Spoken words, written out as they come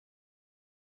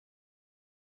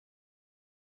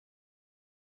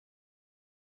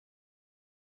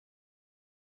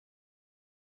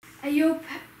Are your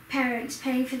parents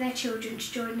paying for their children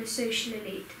to join the social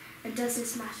elite, and does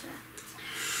this matter?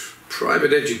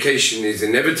 Private education is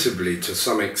inevitably to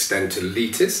some extent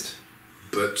elitist,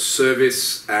 but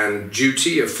service and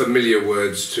duty are familiar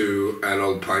words to an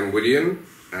old Pinewoodian,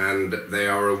 and they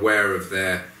are aware of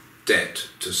their debt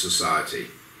to society.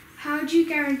 How do you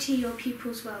guarantee your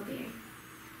pupils' well-being?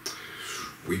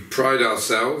 We pride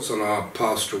ourselves on our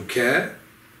pastoral care,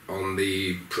 on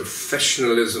the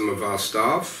professionalism of our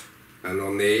staff, and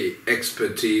on the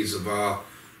expertise of our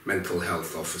mental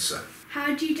health officer.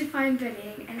 How do you define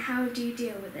bullying, and how do you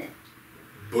deal with it?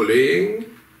 Bullying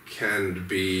can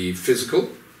be physical,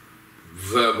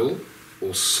 verbal, or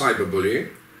cyberbullying,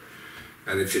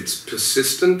 and if it's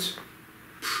persistent,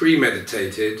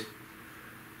 premeditated,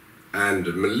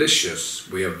 and malicious,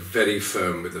 we are very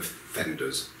firm with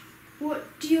offenders.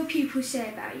 What do your pupils say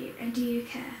about you, and do you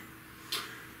care?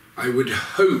 I would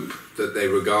hope that they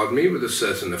regard me with a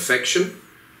certain affection,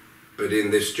 but in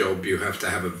this job you have to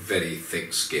have a very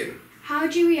thick skin. How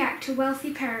do you react to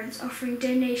wealthy parents offering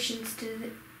donations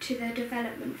to their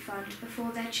development fund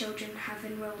before their children have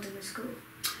enrolled in the school?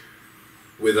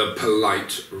 With a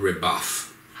polite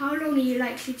rebuff. How long are you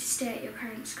likely to stay at your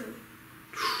current school?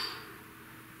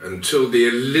 Until the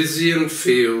Elysian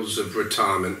fields of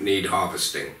retirement need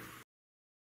harvesting.